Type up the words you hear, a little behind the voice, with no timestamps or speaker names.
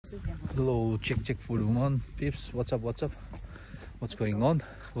Hello, check for one peeps. What's up? What's going on?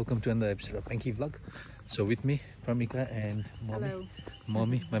 Welcome to another episode of Panky Vlog. So with me, Pramika and mommy. Hello.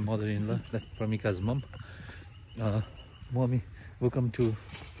 Mommy, my mother-in-law. That's Pramika's mom. Mommy, welcome to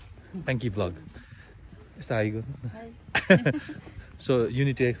Panky Vlog. Hi. So you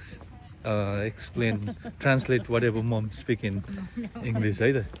need to explain, translate whatever mom speak in English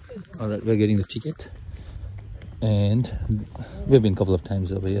either. Alright, we're getting the ticket. And we've been a couple of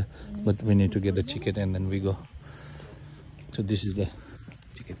times over here, but we need to get the ticket and then we go. So this is the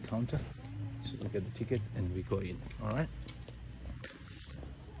ticket counter. So we get the ticket and we go in. Alright,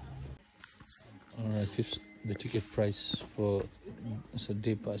 the ticket price for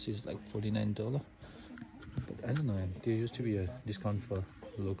day pass is like $49. But I don't know, there used to be a discount for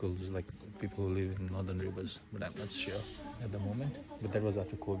locals, like people who live in Northern Rivers, but I'm not sure at the moment. But that was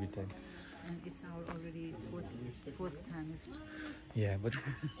after COVID time. And it's our already fourth time. Yeah, but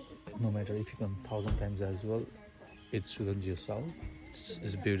no matter if you come 1,000 times as well, it shouldn't your soul.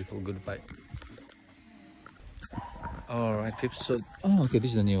 It's a beautiful, good vibe. Alright peeps, so okay,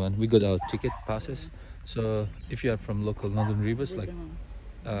 this is the new one. We got our ticket passes. So if you are from local Northern Rivers, like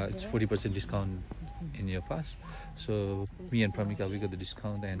it's 40% discount in your pass. So me and Pramika, we got the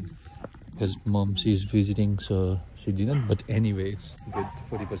discount, and because mom, she's visiting, so she didn't, but anyway, it's good,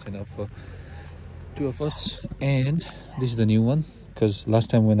 40% off for two of us. And this is the new one, because last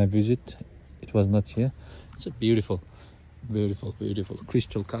time when I visit, it was not here. It's a beautiful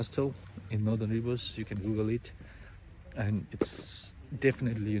crystal castle in Northern Rivers. You can Google it, and it's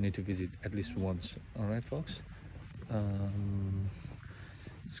definitely you need to visit at least once. All right folks,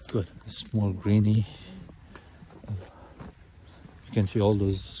 it's good. It's more greeny. You can see all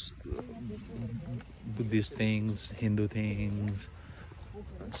those Buddhist things, Hindu things.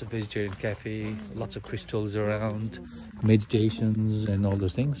 It's a vegetarian cafe, lots of crystals around, meditations and all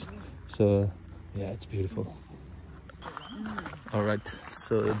those things. So yeah, it's beautiful. All right,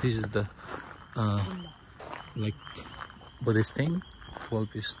 so this is the like Buddhist thing,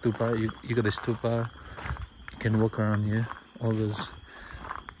 12-piece stupa. You got the stupa, you can walk around here. All those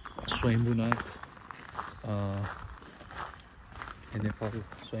Swayambhu Nath in Nepal,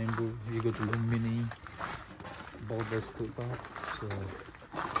 Swayambhu. You go to Lumbini, Bodha stupa. So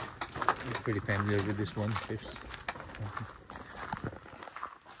I'm pretty familiar with this one.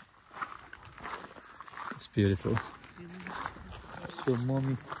 It's beautiful. So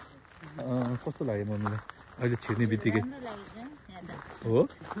mommy, कस्तो लाग्यो मम्मीलाई अहिले छिर्ने बित्तिकै? हो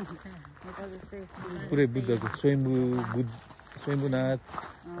पुरै बुद्धको स्वयम्भूनाथ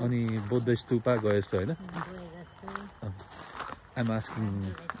अनि बौद्ध स्तूपा गए जस्तो हैन? I'm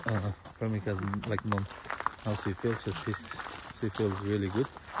asking Pramika, like mom, how she feels. So she feels really good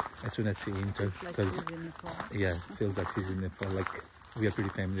as soon as she enters, because yeah, it feels like she's in Nepal. Like we are pretty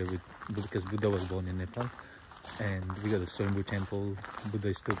familiar with, because Buddha was born in Nepal, and we got the Swayambhu temple,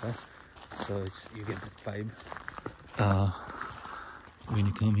 Buddha stupa, so you get that vibe when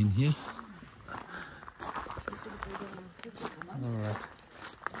you come in here. All right,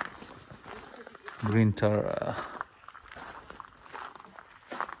 Green Tara.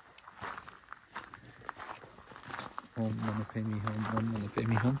 Home, wanna pay me home, home, wanna pay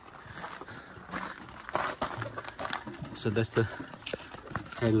me home. So that's the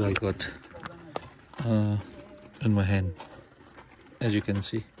tattoo I got in my hand. As you can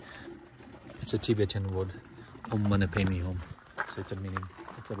see, it's a Tibetan word, Om Mana Pay Me Home. So it's a meaning,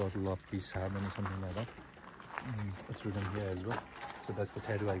 it's about love, peace, harmony, something like that. It's written here as well. So that's the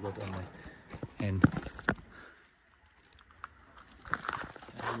tattoo I got on my hand.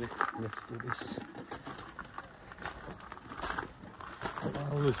 Let's do this. I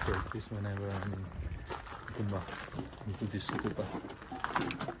always take this whenever I'm in Kumbha, into this stupa.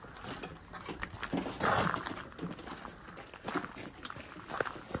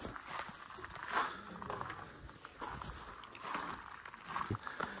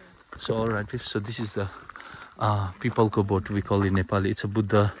 So alright, so this is the Pipalko boat, we call it in Nepali. It's a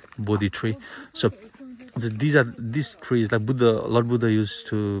Buddha Bodhi tree. So these trees, like Lord Buddha used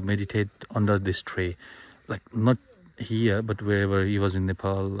to meditate under this tree, like not here, but wherever he was in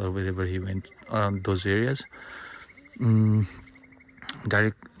Nepal or wherever he went around those areas.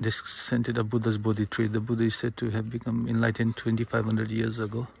 Direct descended of Buddha's Bodhi tree. The Buddha is said to have become enlightened 2,500 years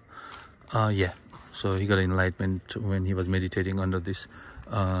ago. Yeah, so he got enlightenment when he was meditating under this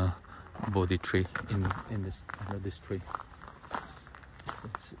Bodhi tree, under this tree.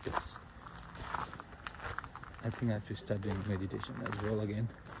 I think I have to start doing meditation as well again.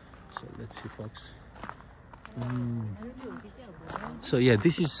 So let's see folks. So yeah,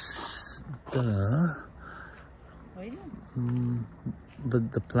 this is the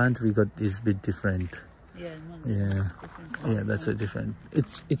but the plant we got is a bit different. Yeah, Yeah, yeah, that's a different.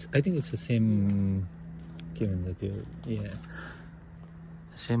 It's. I think it's the same. Yeah,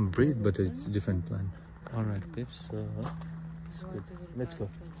 same breed, but it's a different plant. All right, peeps. So it's good. Let's go.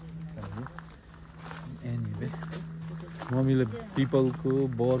 Anyway, मम्मीले पिपलको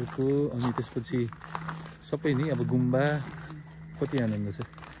बरको अनि त्यसपछि सबै नि अब गुम्बा कति आनन्द छ।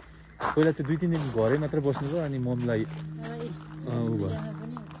 पहिला त 2-3 दिन घरै मात्र बस्नु भयो अनि मम्मीलाई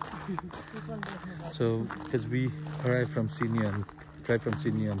So because we arrived from Sydney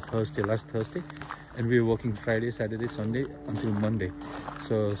on Thursday, last Thursday, and we were working Friday, Saturday, Sunday until Monday.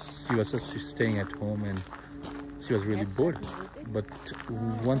 So she was just staying at home and she was really bored. But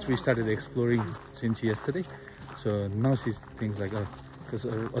once we started exploring since yesterday, so now she thinks like, oh, because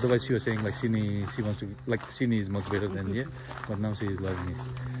otherwise she was saying like Sydney, she wants to, like Sydney is much better than here, but now she is loving it.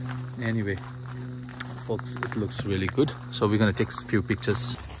 Anyway, folks, it looks really good. So we're gonna take a few pictures.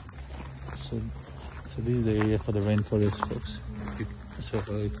 So this is the area for the rainforest, folks. So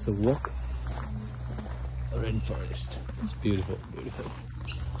it's a walk, a rainforest. It's beautiful, beautiful.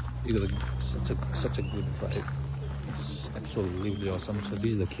 You got such a good vibe. It's absolutely awesome. So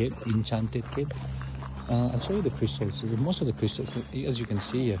this is the cave, Enchanted Cave. I'll show you the crystals. So most of the crystals, as you can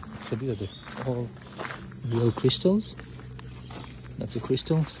see here, so these are all real crystals. That's the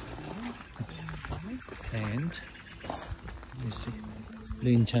crystals. And you see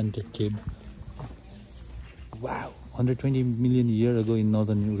the Enchanted Cave. Wow, 120 million years ago in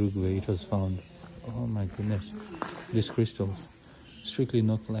northern Uruguay it was found. Oh my goodness, these crystals. Strictly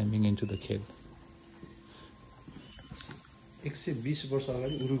no climbing into the cave. 120 वर्ष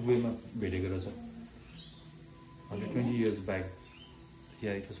अगाडि उरुग्वेमा भेटेको रहेछ. 120 years back.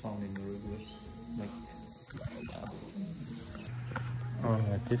 Yeah, it was found in Uruguay.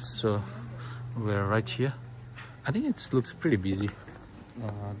 Alright, so we're right here. I think it looks pretty busy.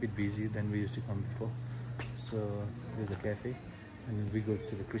 A bit busier than we used to come before. So there's a cafe, and we go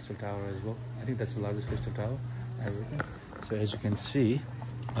to the Crystal Tower as well. I think that's the largest crystal tower, I reckon. So as you can see,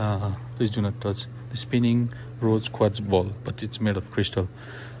 please do not touch the spinning rose quartz ball, but it's made of crystal.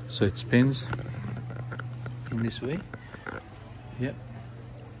 So it spins in this way. Yep.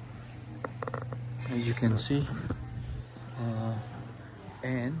 As you can see,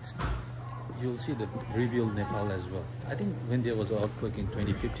 and you'll see the rebuild Nepal as well. I think when there was an earthquake in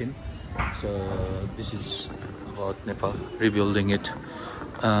 2015, so this is about Nepal rebuilding it,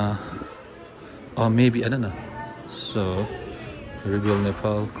 or maybe I don't know. So rebuild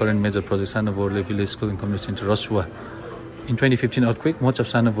Nepal, current major project Sano Vorle Village School and Community Center Rasuwa. In 2015 earthquake, much of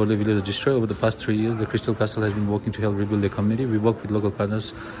Sano Vorle village was destroyed. Over the past 3 years, the Crystal Castle has been working to help rebuild the community. We work with local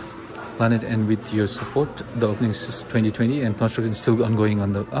partners, Planet, and with your support. The opening is 2020 and construction is still ongoing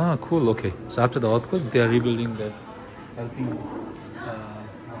on the cool. Okay, so after the earthquake they are rebuilding, the helping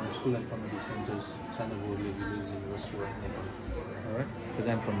school and community centers, Sano Vorle village in Rasuwa, Nepal. Alright, because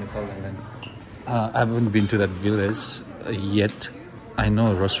I'm from Nepal, and then I haven't been to that village yet. I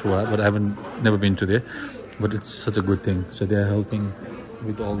know Rasuwa, but I haven't never been to there. But it's such a good thing. So they are helping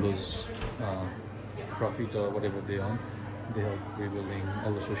with all those profit or whatever they own. They help rebuilding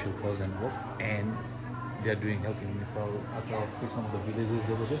all the social cause and work, and they are helping Nepal with some of the villages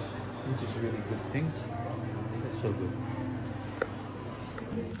over there, which is really good things. It's so good.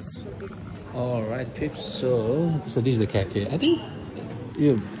 All right, peeps. So this is the cafe. I think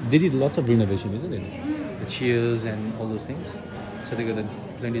they did lots of renovation, isn't it? The chairs and all those things. So they got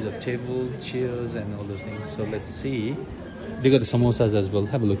plenty of tables, chairs, and all those things. So let's see. They got the samosas as well.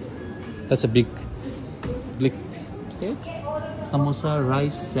 Have a look. That's a big plate. Samosa,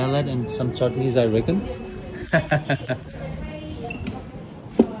 rice, salad, and some chutneys, I reckon. I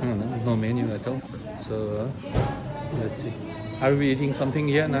don't know, no menu at all. So let's see. Are we eating something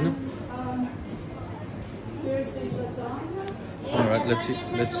here, Nanu? Alright, let's see.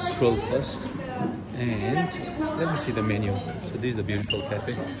 Let's scroll first. And let me see the menu. So this is the beautiful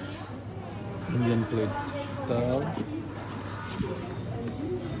cafe. Indian plate dal.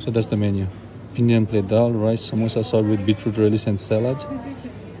 So that's the menu. Indian plate dal, rice, samosa served with beetroot relish and salad.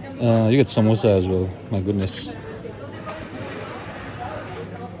 You get samosa as well. My goodness.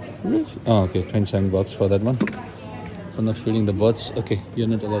 Oh, okay, $27 for that one. For not feeding the birds. Okay, you're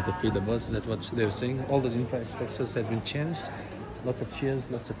not allowed to feed the birds. That's what they were saying. All those infrastructures have been changed. Lots of chairs,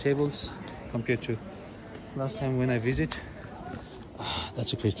 lots of tables compared to last time when I visit.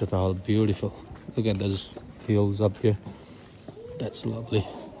 That's a crystal tower. Beautiful. Look at those hills up here. That's lovely.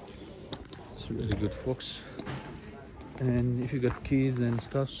 It's really good, folks. And if you got kids and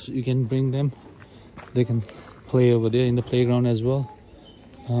stuff, you can bring them. They can play over there in the playground as well.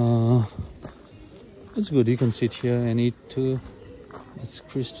 It's good. You can sit here and eat too. It's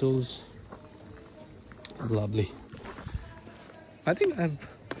crystals. Lovely. I think I've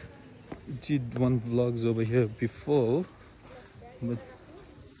did one vlogs over here before, but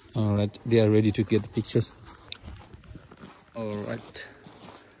all right, they are ready to get the pictures. All right,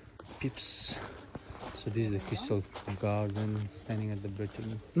 peeps. So this is the crystal garden, standing at the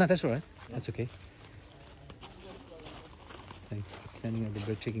breathtaking. No, that's all right. That's okay. Thanks. Standing at the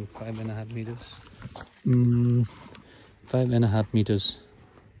breathtaking 5.5 meters. 5.5 meters.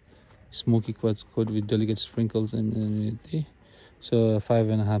 Smoky quartz coated with delicate sprinkles and so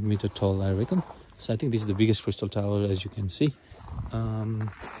 5.5 meter tall, I reckon. So I think this is the biggest crystal tower, as you can see.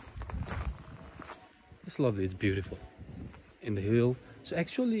 It's lovely. It's beautiful in the hill. So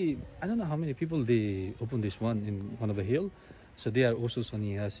actually, I don't know how many people they opened this one in one of the hill. So they are also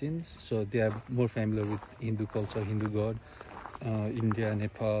sannyasins. So they are more familiar with Hindu culture, Hindu god. India,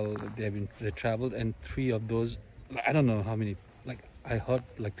 Nepal, they traveled, and 3 of those, I don't know how many, like I heard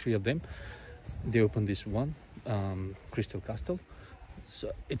like 3 of them, they opened this one crystal castle.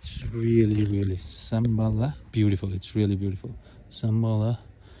 So it's really Sambala, beautiful. It's really beautiful. Sambala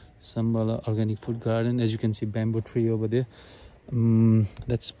organic food garden. As you can see, bamboo tree over there.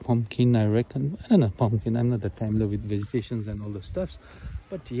 That's pumpkin, I reckon. I don't know, pumpkin. I'm not that familiar with vegetations and all those stuffs,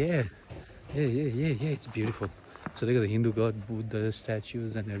 but yeah, it's beautiful. So they got the Hindu god, Buddha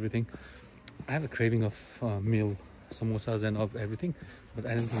statues and everything. I have a craving of meal, samosas and of everything, but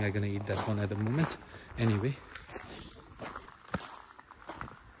I don't think I'm gonna eat that one at the moment. Anyway,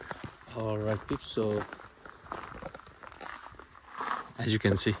 all right, peeps. So as you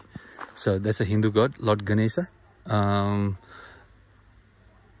can see, so that's a Hindu god, Lord Ganesha.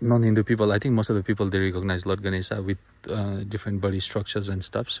 Non-Hindu people, I think most of the people, they recognize Lord Ganesha with different body structures and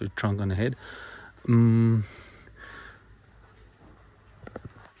stuff, with trunk on the head.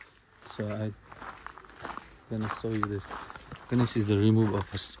 So I'm gonna show you this. Ganesh is the removal of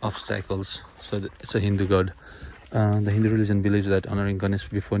obstacles. So it's a Hindu god. The Hindu religion believes that honoring Ganesh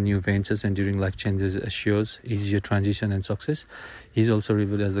before new ventures and during life changes assures easier transition and success. He is also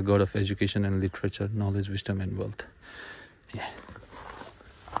revealed as the god of education and literature, knowledge, wisdom and wealth. Yeah.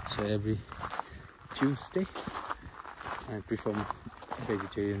 So every Tuesday I prefer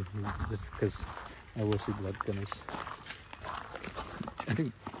vegetarian just because I worship Lord Ganesh. I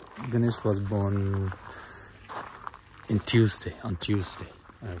think Ganesh was born on Tuesday, I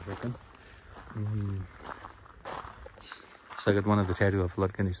reckon. So I got one of the tattoo of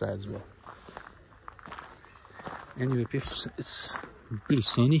Lord Ganesha as well. Anyway, peeps, it's pretty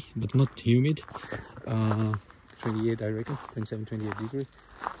sunny but not humid. 28, I reckon, 27, 28 degrees.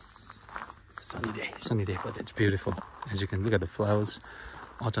 It's a sunny day, but it's beautiful. As you can look at the flowers,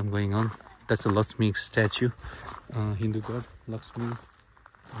 autumn going on. That's the Lakshmi statue, Hindu god, Lakshmi,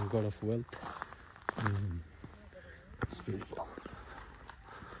 god of wealth. It's beautiful.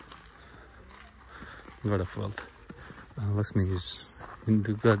 God of wealth. Lakshmi is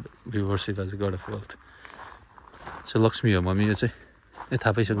Hindu god, we worship as a god of wealth. So Lakshmi हो mummy यो चाहिँ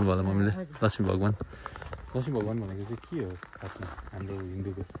थाहा पाइसक्नु भयो होला मम्मीले लक्ष्मी भगवान भनेको चाहिँ के हो खासमा हाम्रो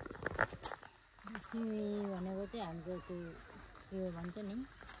हिन्दूको लक्ष्मी भनेको चाहिँ हाम्रो त्यो यो भन्छ नि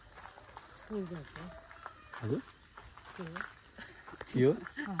फुल जस्तो हजुर के हो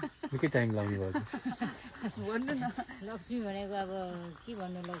निकै टाइम लाग्ने भयो भन्नु न लक्ष्मी भनेको अब के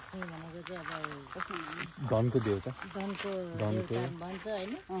भन्नु लक्ष्मी भनेको चाहिँ अब धनको देवता धनको देवता भन्छ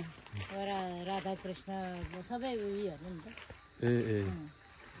हैन राधा कृष्ण सबै उयोहरु नि त ए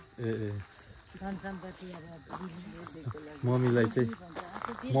धन सम्पत्ति अब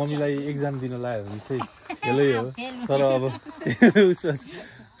मम्मीलाई एक्जाम दिन लायो भने चाहिँ हेलै हो तर अब उसमा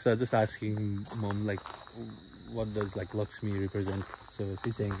so just asking mom like what does like Lakshmi represent, so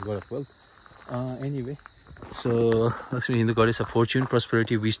she's saying god of wealth. Anyway, so Lakshmi Hindu goddess of fortune,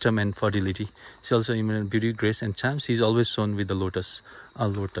 prosperity, wisdom and fertility. She also immense beauty, grace and charm. She's always shown with the lotus,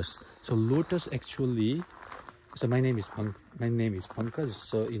 so lotus actually, so my name is Pankaj.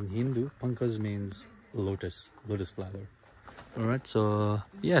 So in Hindu, Pankaj means lotus flower. All right, so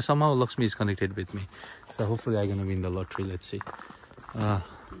yeah, somehow Lakshmi is connected with me, so hopefully I'm gonna win the lottery. Let's see.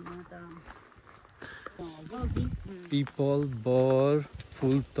 People, bor,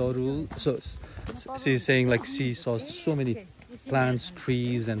 full tarul. So she's saying like she saw so many plants,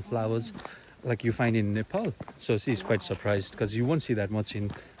 trees and flowers like you find in Nepal. So she's quite surprised because you won't see that much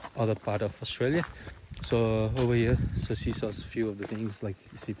in other part of Australia. So over here, so she saw a few of the things like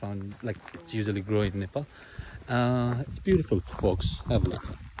she found like it's usually grow in Nepal. It's beautiful, folks. Have a look.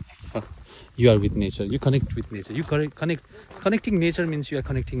 You are with nature. You connect with nature. You connecting nature means you are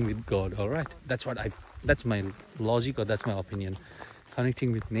connecting with God. All right. That's my logic, or that's my opinion.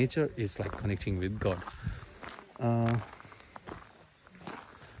 Connecting with nature is like connecting with God.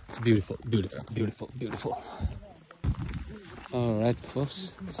 It's beautiful, beautiful, beautiful, beautiful. All right,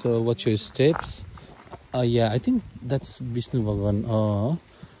 folks. So watch your steps. Yeah, I think that's Vishnu Bhagwan.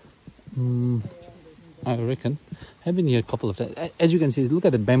 I reckon. I've been here a couple of times. As you can see, look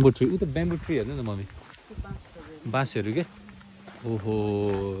at the bamboo tree. Look at the bamboo tree, isn't it, mommy? Bansheru, okay?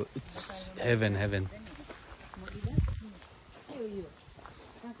 Oh, it's heaven, heaven.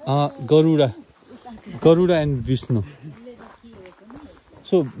 Garuda and Vishnu.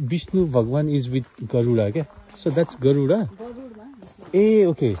 So Vishnu Bhagwan is with Garuda, okay? So that's Garuda.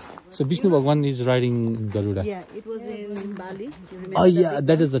 Okay. So Vishnu Bhagwan is riding Garuda. Yeah, it was in Bali. Oh yeah,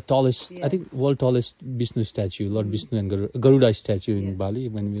 that is the tallest, I think, world tallest Vishnu statue, Lord Vishnu and Garuda statue in Bali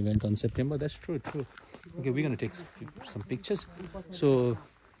when we went on September. That's true, true. Okay, we're gonna take some pictures. So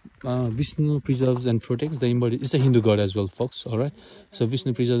Vishnu preserves and protects the embodied. It's a Hindu god as well, folks. All right. So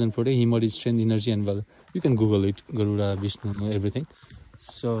Vishnu preserves and protects embodied strength, energy, and valor. You can Google it, Garuda, Vishnu, everything.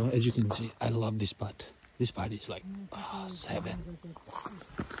 So as you can see, I love this part. This part is like 7.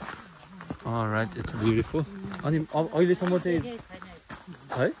 All right, it's beautiful. अनि अहिलेसम्म चाहिँ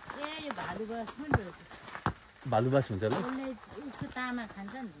है भालुबास हुन्छ ल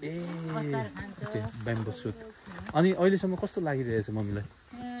ए bamboo suit अनि अहिलेसम्म कस्तो लागिरहेछ मम्मीलाई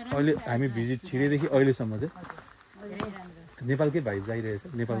अहिले हामी भिजिट छिरेदेखि अहिलेसम्म चाहिँ नेपालकै भाइ जाइरहेछ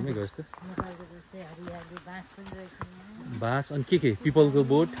नेपालमै गयो जस्तो बाँस अनि के पिपलको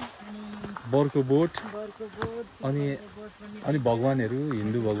बोट बरको बोट अनि अनि भगवानहरू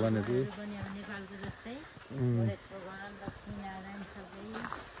Hindu भगवानहरू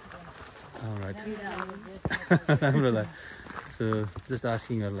Alright. So just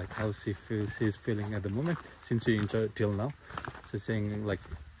asking her like how she's feeling at the moment since she enjoyed till now. So saying like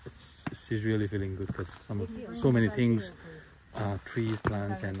she's really feeling good because so many things, trees,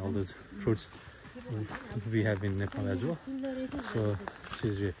 plants, and all those fruits we have in Nepal as well. So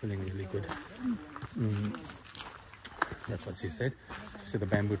she's really feeling really good. That's what she said. She said the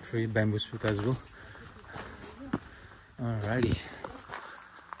bamboo tree, bamboo shoot as well. Alrighty.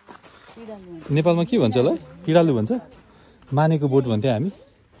 नेपालमा के भन्छ होला पिडालु भन्छ मानेको boat भन्थे हामी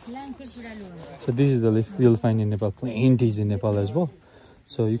So this is the leaf you'll find in Nepal. Plenty is in Nepal as well.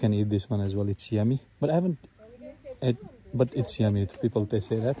 So you can eat this one as well. It's yummy. But I haven't ate, but it's yummy. People they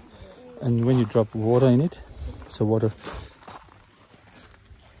say that. And when you drop water in it, so water,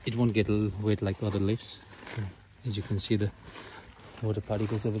 it won't get wet like other leaves. As you can see the water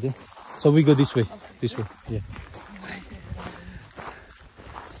particles over there. So we go this way. This way. Yeah.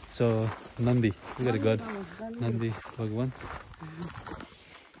 So Nandi, we got a god, Nandi Bhagwan.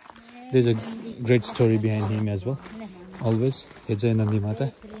 There's a great story behind him as well. Always, Jai Nandi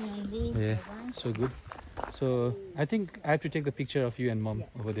Mata. Yeah, so good. So I think I have to take the picture of you and mom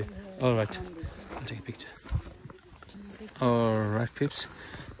over there. All right, I'll take a picture. All right, peeps.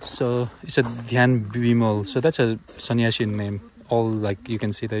 So it's a Dhyan Bimal. So that's a sannyasi name. All like you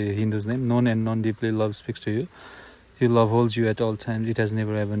can see the Hindu's name. Known and non-deeply love speaks to you. Your love holds you at all times. It has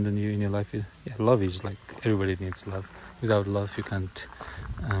never abandoned you in your life. Yeah, love is like everybody needs love. Without love, you can't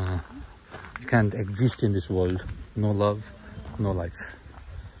exist in this world. No love, no life.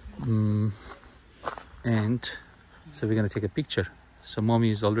 And so we're gonna take a picture. So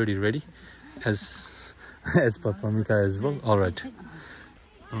mommy is already ready, as Papa Mika as well. All right,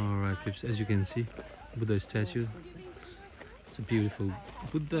 peeps. As you can see, Buddha statue. It's a beautiful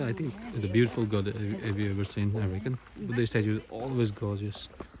Buddha. I think the beautiful God have you ever seen? I reckon Buddha statue is always gorgeous.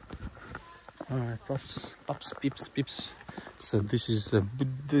 All right, pops, peeps. So this is the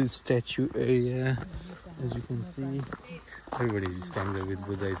Buddha statue area. As you can see, everybody is familiar with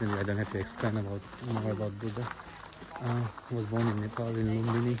Buddha, isn't it? I don't have to explain more about Buddha. He was born in Nepal in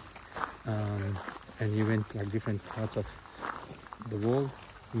Lumbini, and he went like different parts of the world,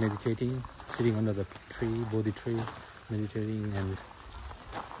 meditating, sitting under the tree, Bodhi tree, meditating, and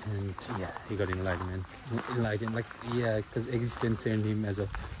yeah, he got enlightened, like yeah, because existence turned him as a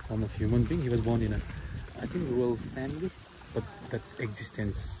form of human being. He was born in a, I think, rural family, but that's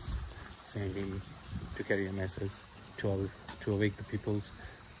existence sent him to carry a message to awake the peoples.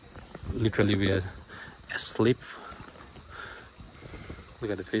 Literally, we are asleep.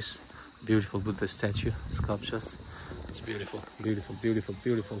 Look at the face. Beautiful Buddha statue, sculptures. It's beautiful, beautiful, beautiful,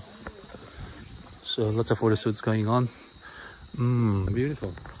 beautiful. So lots of photo shoots going on.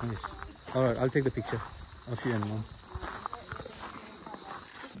 Beautiful, nice. All right, I'll take the picture of you and mom.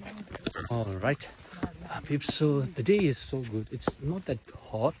 All right, peeps. So the day is so good. It's not that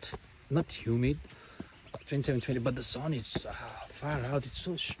hot, not humid, 27, 20, but the sun is far out. It's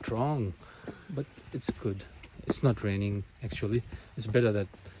so strong, but it's good. It's not raining actually. It's better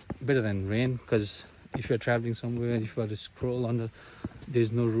than rain, because if you're traveling somewhere, if you have to scroll under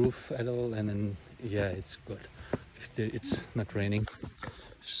there's no roof at all, and then yeah, it's good if it's not raining.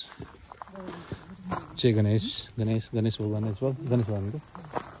 Jai Ganesh Bhagwan as well. Ganesh Bhagwan.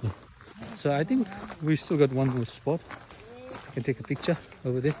 Yeah. So I think we still got one more spot. I can take a picture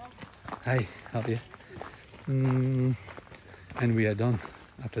over there. Hi, how are you? And we are done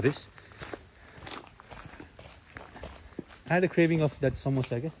after this. I had a craving of that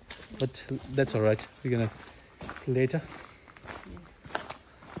samosa, but that's all right. We're gonna later.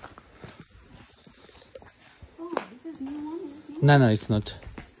 Oh, this is new one, isn't it? No, it's not.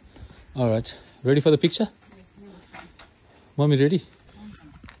 All right, ready for the picture? Mommy, ready?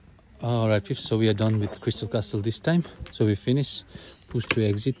 All right, peeps. So we are done with Crystal Castle this time. So we finished. Push to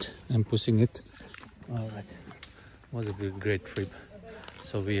exit. I'm pushing it. All right. Was a great trip.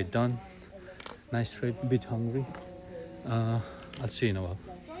 So we are done. Nice trip. Bit hungry. I'll see you in a while.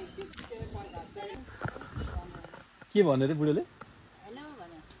 के भन्यो रे बुढोले? Hello,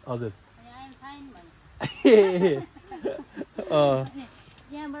 भने। हजुर। I am fine, भने।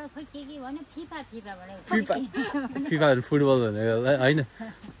 त्यहाँबाट खोइ के भन्यो फिफा भनेको। फिफा फुटबल भनेको हैन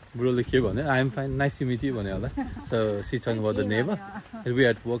बुढोले के भन्यो I am fine, nice to meet you भन्यो होला. So she's talking about the neighbor. We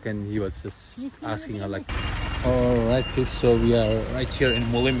at work and he was just asking her like, alright kids, so we are right here in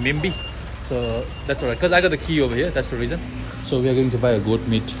Mullumbimby. So that's alright because I got the key over here, that's the reason. So we are going to buy a goat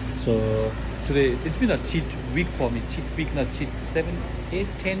meat. So today it's been a cheat week for me. Cheat week, not cheat, 7, 8,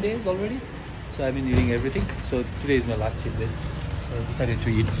 10 days already. So I've been eating everything. So today is my last cheat day. So I decided to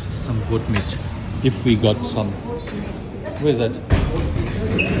eat some goat meat if we got some. Where is that?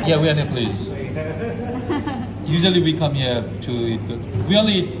 Yeah, we are Nepalese. Usually we come here to eat goat. We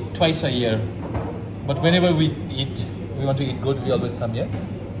only eat twice a year. But whenever we want to eat goat, we always come here.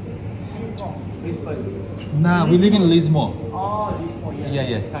 Nah, we live in Lismore. Oh, Lismore, yeah.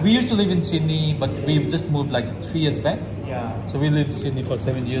 Yeah. We used to live in Sydney, but we just moved like 3 years back. Yeah. So we lived in Sydney for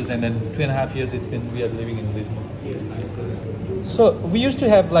 7 years, and then 2.5 years we are living in Lismore. Yes, nice. So we used to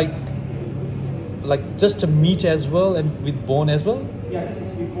have like just a meat as well, and with bone as well. Yeah, this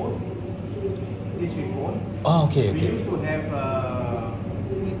is with bone. This with bone. Oh, okay. We used to have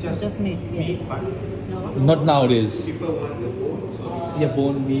Just meat, yeah. meat, but Not nowadays. people want the bone, so Yeah,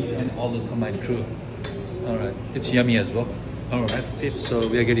 bone, meat, and all those combined. True. All right, it's yummy as well. All right, so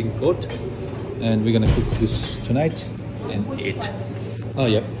we are getting goat, and we're gonna cook this tonight and eat. Oh,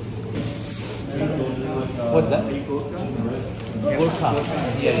 yep. What's that? Gorkha.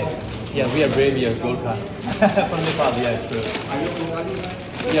 Yeah. We are brave here, Gorkha. From Nepal, yeah, true.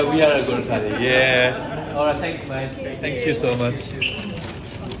 Yeah, we are a Gorkha. Yeah. All right, thanks, man. Thank you so much.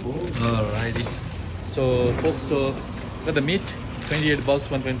 Alrighty. So, folks, got the meat, 28 bucks,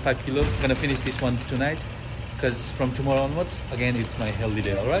 1.5 kilo. Gonna finish this one tonight, because from tomorrow onwards, again, it's my healthy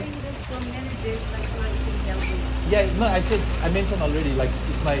day. All right? Yeah, no, I mentioned already, like,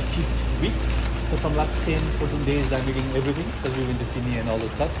 it's my cheat week. So from last 10, 14 days, I'm eating everything, because we went to Sydney and all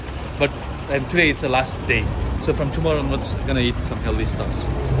those stuff. But today, it's the last day. So from tomorrow onwards, I'm gonna eat some healthy stuff.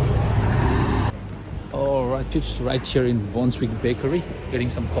 All right, peeps, right here in Bonswick Bakery, getting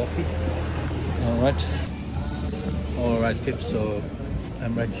some coffee. All right, peeps, so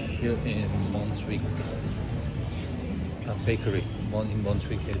I'm right here in Bonswick Bakery in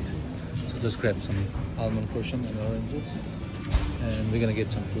Bonswick Head. So just grab some almond croissant and oranges, and we're gonna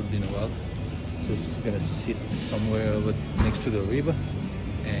get some food in a while. Just gonna sit somewhere next to the river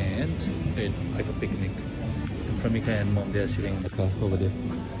and eat like a picnic. And Pramika and Mom, they are sitting in the car over there.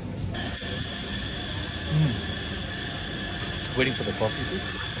 Waiting for the coffee too.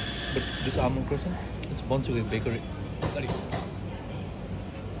 But this almond croissant, it's Bonswick Bakery. It's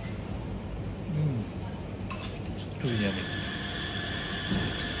too yummy.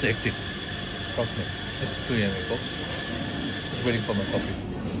 It's active. Trust me. It's too yummy, folks. Just waiting for my coffee.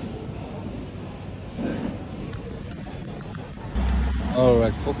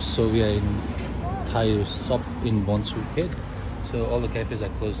 Alright, folks, so we are in Thai shop in Bonswick Head. So all the cafes are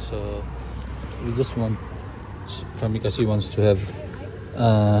closed, so we just want Pramika, she wants to have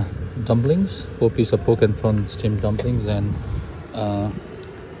dumplings, 4 pieces of pork and prawn steamed dumplings, and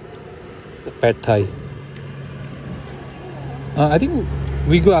pad thai. I think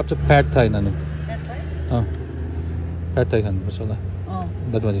we go after pad thai, Nanu. Pad thai? Pad thai खानु पर्छ होला. Oh.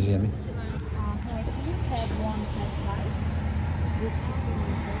 That one is yummy. Have one pad thai with chicken.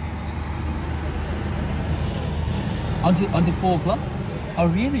 Until 4 o'clock? Oh,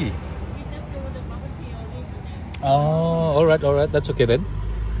 really? We just do the bubble tea only. Oh, all right. That's okay then.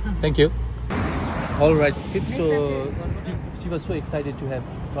 Thank you. All right, kids. So she was so excited to have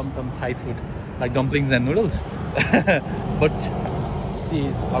Tom Thai food, like dumplings and noodles. But she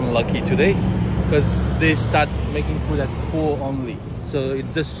is unlucky today because they start making food at 4 only. so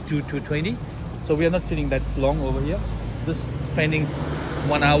it's just 2:20. So we are not sitting that long over here, just spending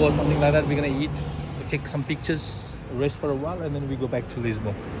 1 hour or something like that. We're gonna eat, take some pictures, rest for a while, and then we go back to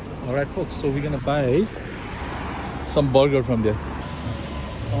Lismore. All right, folks, so we're gonna buy some burger from there.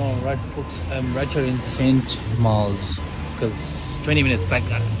 All right, folks, I'm right here in St. Malls because 20 minutes back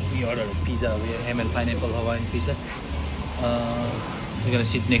we ordered a pizza. We have ham and pineapple Hawaiian pizza. We're gonna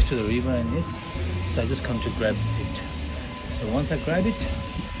sit next to the river and eat, so I just come to grab it. So once I grab it,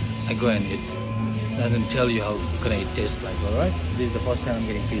 I go and eat. I can tell you how gonna it taste like. All right, this is the first time I'm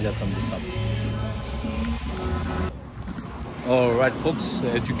getting pizza from this shop. All right, folks,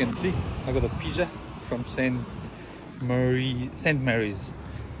 as you can see, I got a pizza from St. Mary's,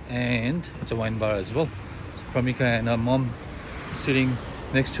 and it's a wine bar as well. Pramika and her mom sitting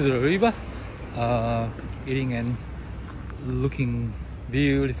next to the river, eating and looking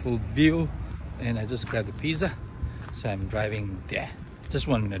beautiful view, and I just grabbed the pizza, so I'm driving there. Just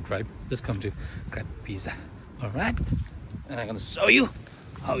 1 minute drive, just come to grab pizza. All right, and I'm gonna show you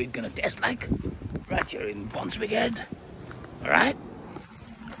how it's gonna taste like right here in Brunswick Head. All right.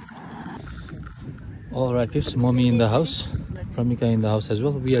 All right, peeps, mommy in the house, Pramika in the house as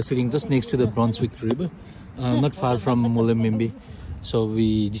well. We are sitting just next to the Brunswick River, not far from Mullumbimby. So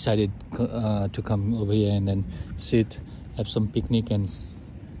we decided to come over here and then sit, have some picnic and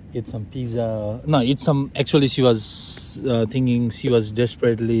eat some pizza. No, eat some. Actually, she was she was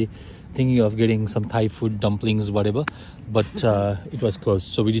desperately thinking of getting some Thai food, dumplings, whatever. But it was closed,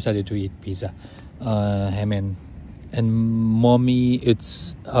 so we decided to eat pizza, ham and mommy,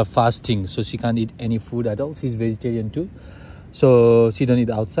 it's her fasting, so she can't eat any food at all. She's vegetarian too, so she don't eat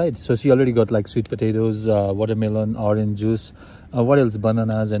outside. So she already got like sweet potatoes, watermelon, orange juice, what else,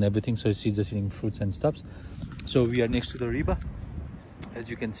 bananas and everything. So she's just eating fruits and stuffs. So we are next to the river, as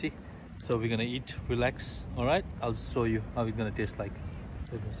you can see. So we're gonna eat, relax. All right, I'll show you how it's gonna taste like.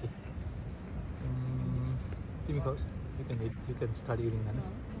 Let me see. See me first. You can eat. You can start eating now.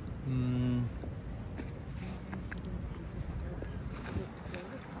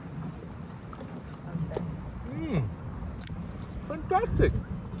 Fantastic!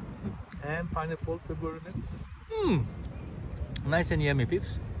 And pineapple pepper in it. Nice and yummy,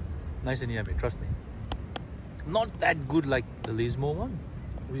 peeps. Nice and yummy, trust me. Not that good like the Lismore one.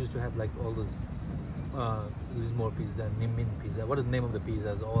 We used to have like all those Lismore pizza, Nimin pizza. What is the name of the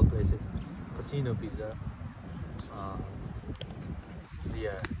pizzas? All places. Casino pizza.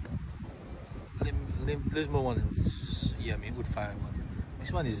 Lismore one is yummy, wood fire one.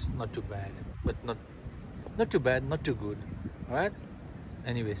 This one is not too bad, but not too bad, not too good. Alright?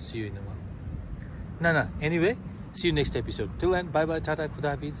 Anyway, see you in a while. Anyway, see you next episode. Till then, bye bye, tata, khuda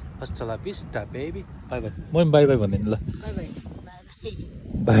hafiz, hasta la vista, baby. Bye bye. Bye bye. Bye bye. Bye bye.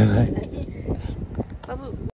 Bye bye.